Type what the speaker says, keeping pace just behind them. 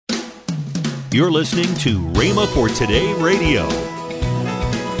You're listening to Rhema for Today Radio.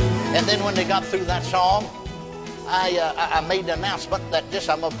 And then when they got through that song, I made the announcement that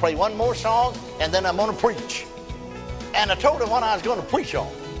I'm going to play one more song, and then I'm going to preach. And I told them what I was going to preach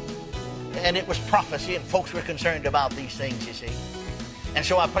on. And it was prophecy, and folks were concerned about these things, you see. And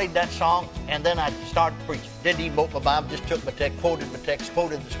so I played that song, and then I started preaching. Didn't even open my Bible, just took my text, quoted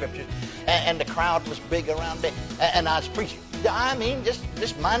the scriptures, and the crowd was big around me, and I was preaching. I mean, just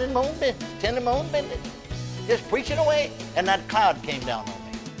minding my own business, tending my own business, just preaching away, and that cloud came down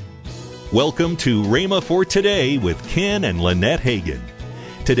on me. Welcome to Rhema for Today with Ken and Lynette Hagin.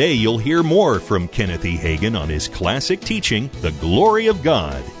 Today you'll hear more from Kenneth E. Hagin on his classic teaching, The Glory of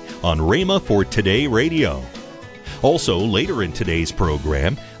God, on Rhema for Today Radio. Also, later in today's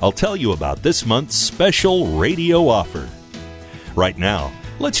program, I'll tell you about this month's special radio offer. Right now,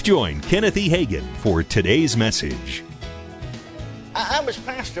 let's join Kenneth E. Hagin for today's message. I was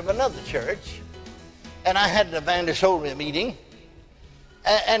pastor of another church, and I had an evangelist hold me a meeting,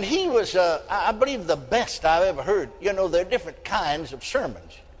 and he was, I believe, the best I've ever heard. You know, there are different kinds of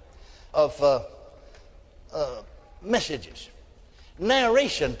sermons, of messages,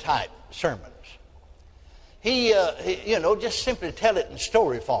 narration-type sermons. He just simply tell it in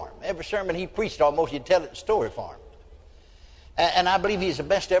story form. Every sermon he preached almost, he'd tell it in story form. And I believe he's the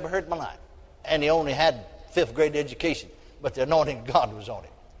best I ever heard in my life. And he only had 5th grade education, but the anointing of God was on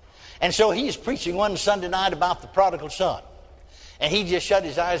him. And so he's preaching one Sunday night about the prodigal son. And he just shut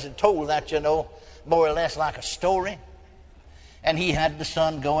his eyes and told that, more or less like a story. And he had the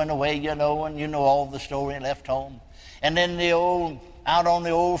son going away, and all the story, left home. And then out on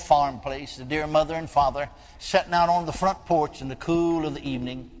the old farm place, the dear mother and father sitting out on the front porch in the cool of the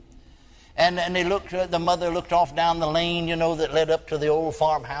evening. And the mother looked off down the lane, that led up to the old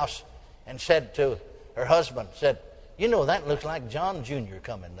farmhouse, and said to her husband, that looks like John Jr.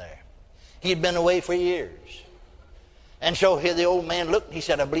 coming there. He'd been away for years. And so here the old man looked, and he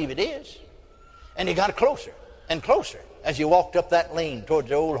said, I believe it is. And he got closer and closer as he walked up that lane towards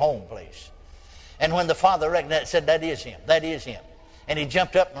the old home place. And when the father recognized it, said, that is him. And he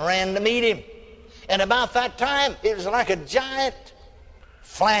jumped up and ran to meet him. And about that time, it was like a giant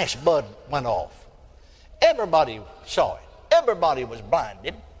flash bud went off. Everybody saw it. Everybody was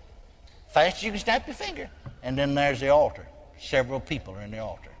blinded. Fast as you can snap your finger. And then there's the altar. Several people are in the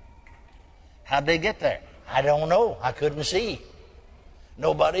altar. How'd they get there? I don't know. I couldn't see.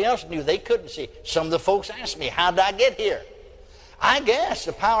 Nobody else knew. They couldn't see. Some of the folks asked me, how'd I get here? I guess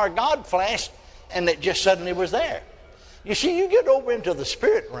the power of God flashed, and it just suddenly was there. You see, you get over into the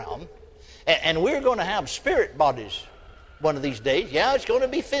spirit realm, and we're going to have spirit bodies one of these days. Yeah, it's going to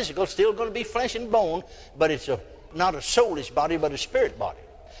be physical, still going to be flesh and bone, but it's not a soulish body, but a spirit body.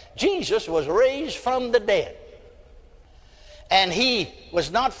 Jesus was raised from the dead, and he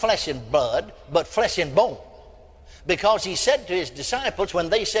was not flesh and blood, but flesh and bone. Because he said to his disciples, when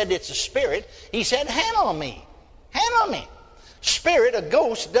they said it's a spirit, he said, handle me. Handle me. Spirit, a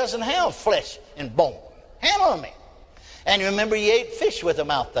ghost, doesn't have flesh and bone. Handle me. And you remember he ate fish with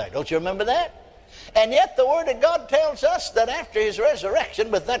them out there. Don't you remember that? And yet the Word of God tells us that after his resurrection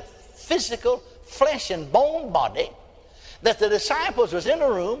with that physical flesh and bone body, that the disciples was in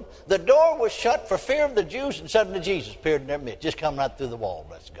a room, the door was shut for fear of the Jews, and suddenly Jesus appeared in their midst, just come right through the wall,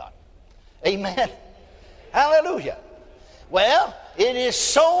 bless God. Amen. Hallelujah. Well, it is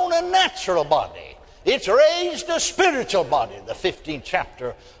sown a natural body. It's raised a spiritual body, the 15th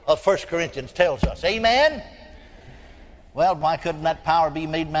chapter of 1 Corinthians tells us. Amen. Well, why couldn't that power be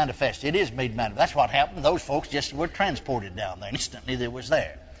made manifest? It is made manifest. That's what happened. Those folks just were transported down there. Instantly they was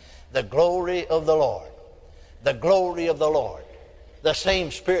there. The glory of the Lord. The glory of the Lord. The same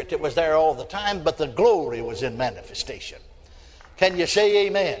Spirit that was there all the time, but the glory was in manifestation. Can you say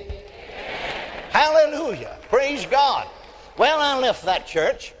amen? Amen. Hallelujah. Praise God. Well, I left that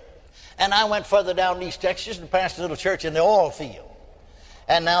church, and I went further down East Texas and passed a little church in the oil field.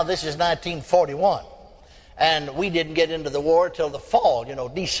 And now this is 1941. And we didn't get into the war till the fall,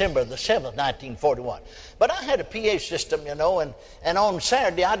 December the 7th, 1941. But I had a PA system, and on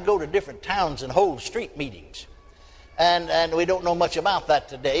Saturday I'd go to different towns and hold street meetings. And we don't know much about that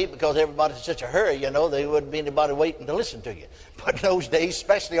today because everybody's in such a hurry, there wouldn't be anybody waiting to listen to you. But in those days,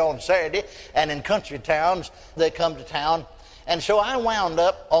 especially on Saturday and in country towns, they come to town. And so I wound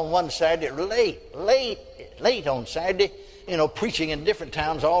up on one Saturday late on Saturday, preaching in different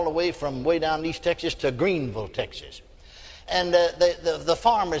towns all the way from way down East Texas to Greenville, Texas. And the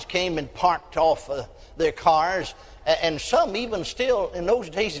farmers came and parked off their cars, and some even still in those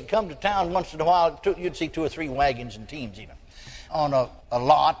days had come to town once in a while. You'd see 2 or 3 wagons and teams even on a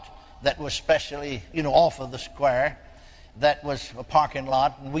lot that was specially, off of the square. that was a parking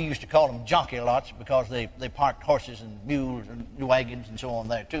lot, and we used to call them jockey lots because they parked horses and mules and wagons and so on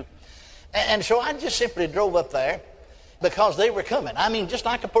there too. And so I just simply drove up there because they were coming. I mean, just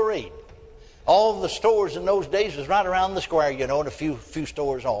like a parade. All the stores in those days was right around the square, you know, and a few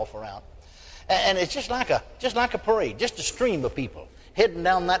stores off around. And it's just like a parade, just a stream of people heading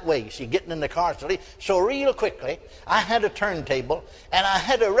down that way. You see, getting in the cars to leave. So real quickly, I had a turntable, and I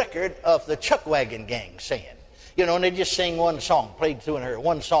had a record of the Chuck Wagon Gang singing. You know, and they just sing one song, played through and heard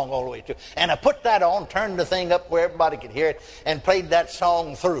one song all the way through. And I put that on, turned the thing up where everybody could hear it, and played that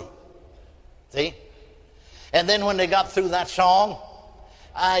song through. See? And then when they got through that song,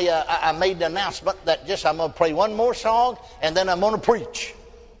 I made the announcement that I'm going to play one more song, and then I'm going to preach.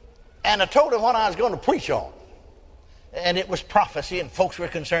 And I told them what I was going to preach on. And it was prophecy, and folks were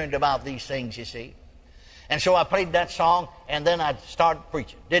concerned about these things, you see. And so I played that song, and then I started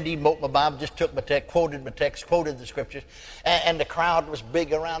preaching. Didn't even open my Bible, just took my text, quoted the scriptures, and the crowd was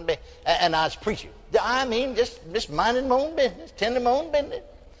big around me, and I was preaching. I mean, just minding my own business, tending my own business,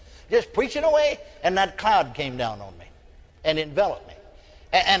 just preaching away, and that cloud came down on me and enveloped me.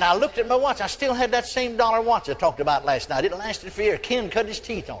 And I looked at my watch. I still had that same dollar watch I talked about last night. It lasted for a year. Ken cut his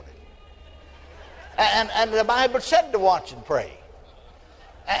teeth on it. And the Bible said to watch and pray.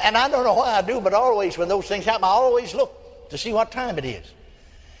 And I don't know why I do, but always when those things happen, I always look to see what time it is.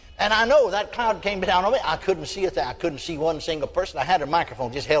 And I know that cloud came down on me. I couldn't see it there. I couldn't see one single person. I had a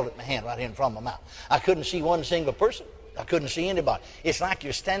microphone, just held it in my hand right here in front of my mouth. I couldn't see one single person. I couldn't see anybody. It's like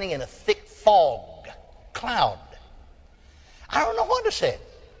you're standing in a thick fog, cloud. I don't know what to say.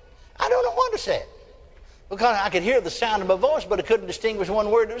 Because I could hear the sound of my voice, but I couldn't distinguish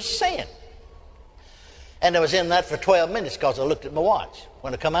one word it was saying. And I was in that for 12 minutes because I looked at my watch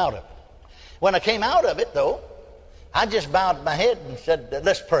when I come out of it. When I came out of it, though, I just bowed my head and said,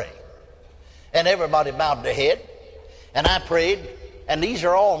 let's pray. And everybody bowed their head. And I prayed. And these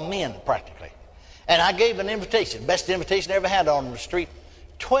are all men, practically. And I gave an invitation, best invitation I ever had on the street.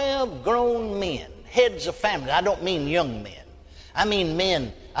 12 grown men, heads of family. I don't mean young men. I mean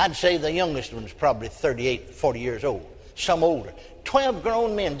men. I'd say the youngest one was probably 38, 40 years old. Some older. 12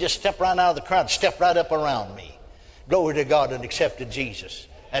 grown men just stepped right out of the crowd, stepped right up around me. Glory to God, and accepted Jesus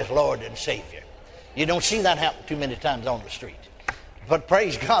as Lord and Savior. You don't see that happen too many times on the street. But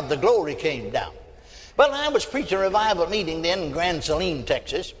praise God, the glory came down. Well, I was preaching a revival meeting then in Grand Saline,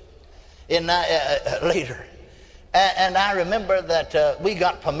 Texas, later. And I remember that we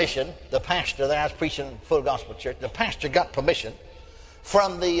got permission, the pastor there, I was preaching in Full Gospel Church, the pastor got permission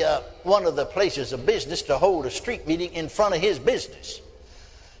from one of the places of business to hold a street meeting in front of his business.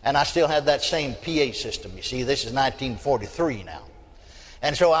 And I still had that same PA system. You see, this is 1943 now.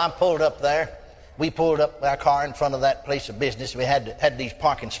 And so I pulled up there. We pulled up our car in front of that place of business. We had these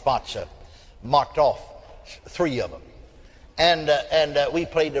parking spots marked off, 3 of them. And we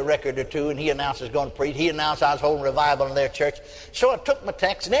played a record or two, and he announced I was going to preach. He announced I was holding revival in their church. So I took my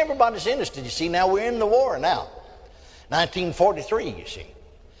text, and everybody's interested. You see, now we're in the war now. 1943, you see.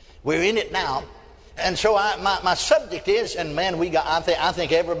 We're in it now. And so my subject is, and man, I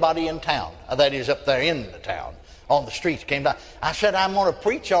think everybody in town, that is up there in the town, on the streets came down. I said, I'm going to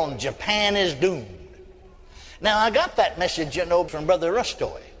preach on Japan is doomed. Now, I got that message, from Brother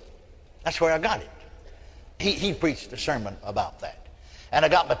Rustoy. That's where I got it. He preached a sermon about that. And I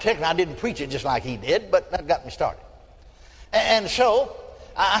got my text, and I didn't preach it just like he did, but that got me started. And so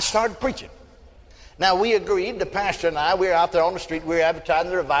I started preaching. Now, we agreed, the pastor and I, we were out there on the street, we were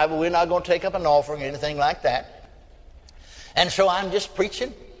advertising the revival, we're not going to take up an offering or anything like that. And so I'm just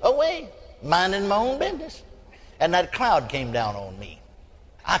preaching away, minding my own business. And that cloud came down on me.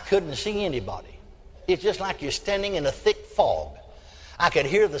 I couldn't see anybody. It's just like you're standing in a thick fog. I could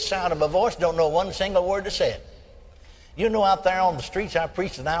hear the sound of my voice, don't know one single word to say it. You know, out there on the streets, I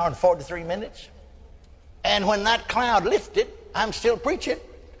preached 1 hour and 43 minutes. And when that cloud lifted, I'm still preaching.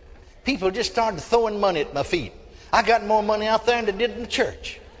 People just started throwing money at my feet. I got more money out there than I did in the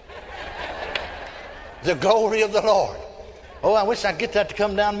church. The glory of the Lord. Oh, I wish I'd get that to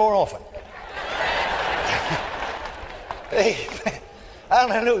come down more often. Amen.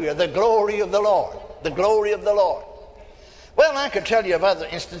 Hallelujah. The glory of the Lord. The glory of the Lord. Well, I could tell you of other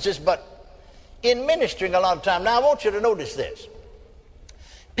instances, but in ministering a lot of time, now I want you to notice this.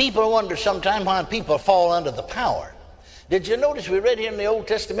 People wonder sometimes why people fall under the power. Did you notice we read here in the Old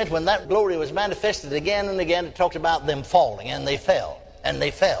Testament when that glory was manifested again and again, it talked about them falling, and they fell, and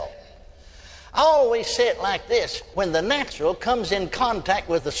they fell. I always say it like this: when the natural comes in contact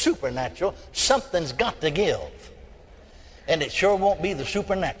with the supernatural, something's got to give. And it sure won't be the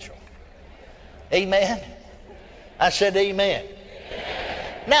supernatural. Amen? I said amen.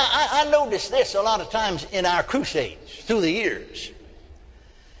 Now, I noticed this a lot of times in our crusades through the years,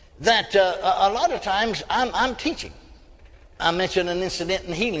 that a lot of times I'm teaching. I mentioned an incident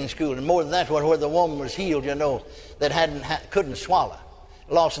in healing school, and more than that, where the woman was healed, that couldn't swallow,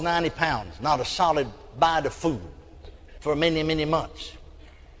 lost 90 pounds, not a solid bite of food for many, many months.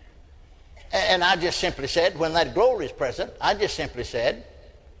 And I just simply said, when that glory is present, I just simply said,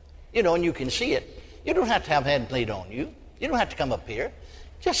 and you can see it, you don't have to have hand laid on you. You don't have to come up here.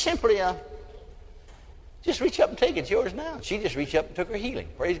 Just simply, just reach up and take it. It's yours now. She just reached up and took her healing.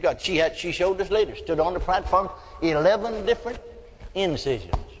 Praise God. She showed us later, stood on the platform, 11 different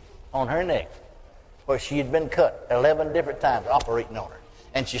incisions on her neck where she had been cut 11 different times operating on her,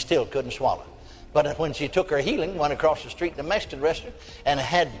 and she still couldn't swallow. But when she took her healing, went across the street to the Mexican restaurant and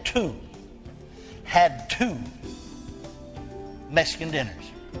had two Mexican dinners.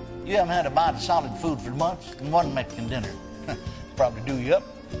 You haven't had a bite of solid food for months, and one Mexican dinner probably do you up.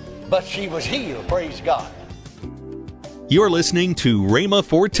 But she was healed, praise God. You're listening to Rhema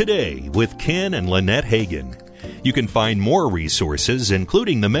for Today with Ken and Lynette Hagin. You can find more resources,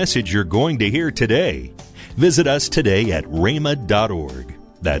 including the message you're going to hear today. Visit us today at rhema.org.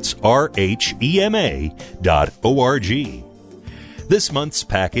 That's RHEMA.org. This month's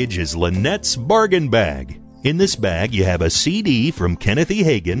package is Lynette's Bargain Bag. In this bag, you have a CD from Kenneth E.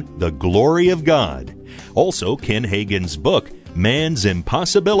 Hagin, The Glory of God. Also, Ken Hagin's book, Man's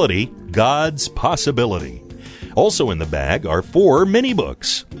Impossibility, God's Possibility. Also in the bag are 4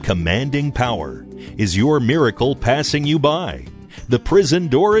 mini-books. Commanding Power. Is Your Miracle Passing You By? The Prison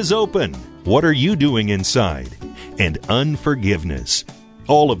Door is Open. What Are You Doing Inside? And Unforgiveness.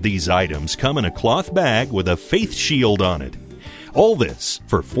 All of these items come in a cloth bag with a faith shield on it. All this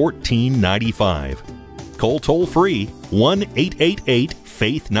for $14.95. Call toll-free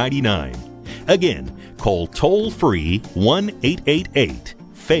 1-888-FAITH-99. Again, call toll-free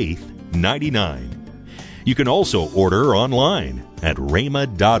 1-888-FAITH-99. You can also order online at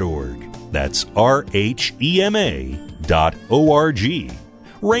rhema.org. That's RHEMA.org.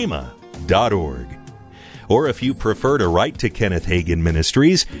 rhema.org. Or if you prefer to write to Kenneth Hagin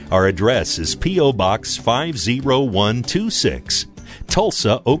Ministries, our address is P.O. Box 50126,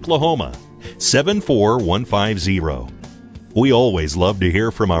 Tulsa, Oklahoma 74150. We always love to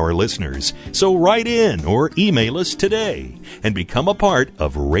hear from our listeners, so write in or email us today and become a part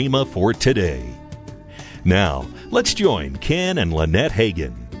of Rhema for Today. Now, let's join Ken and Lynette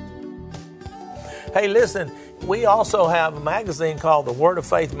Hagin. Hey, listen, we also have a magazine called the Word of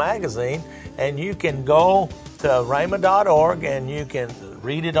Faith Magazine, and you can go to rhema.org and you can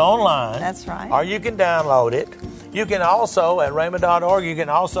read it online. That's right. Or you can download it. You can also, at rhema.org, you can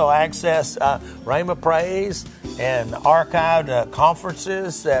also access Rhema Praise and archived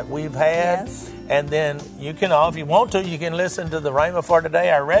conferences that we've had. Yes. And then you can, if you want to, you can listen to the Rhema for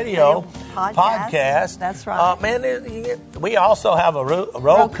Today, our radio podcast. That's right. We also have a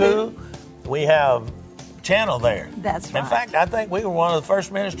Roku. We have channel there. That's right. In fact, I think we were one of the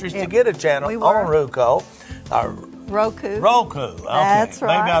first ministries to get a channel on Roku. Roku. Okay. That's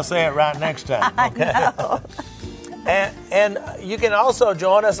right. Maybe I'll say it right next time. Okay. I know. And you can also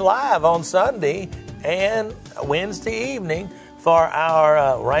join us live on Sunday and Wednesday evening for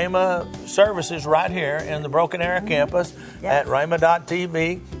our Rhema services right here in the Broken Arrow campus at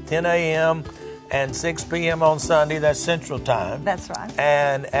rhema.tv, 10 a.m. and 6 p.m. on Sunday. That's Central Time. That's right.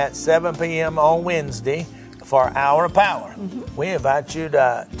 And at 7 p.m. on Wednesday for Hour of Power. Mm-hmm. We invite you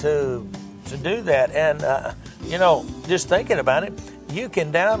to do that. And, just thinking about it, you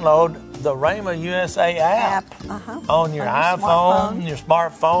can download the Rhema USA app on your iPhone, your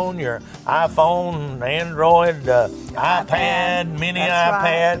smartphone, your iPhone, Android, iPad, mini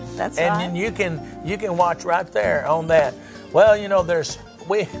iPad. Right. That's and right. then you can watch right there on that. Well, there's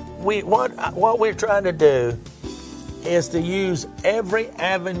what we're trying to do is to use every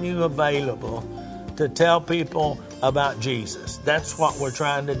avenue available to tell people about Jesus. That's what we're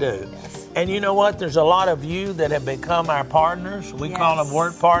trying to do. And you know what? There's a lot of you that have become our partners. We call them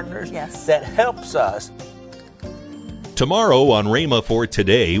word partners. Yes. That helps us. Tomorrow on Rhema for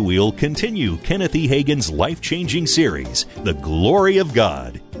Today, we'll continue Kenneth E. Hagin's life-changing series, The Glory of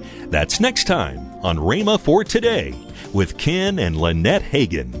God. That's next time on Rhema for Today with Ken and Lynette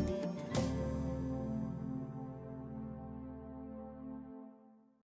Hagin.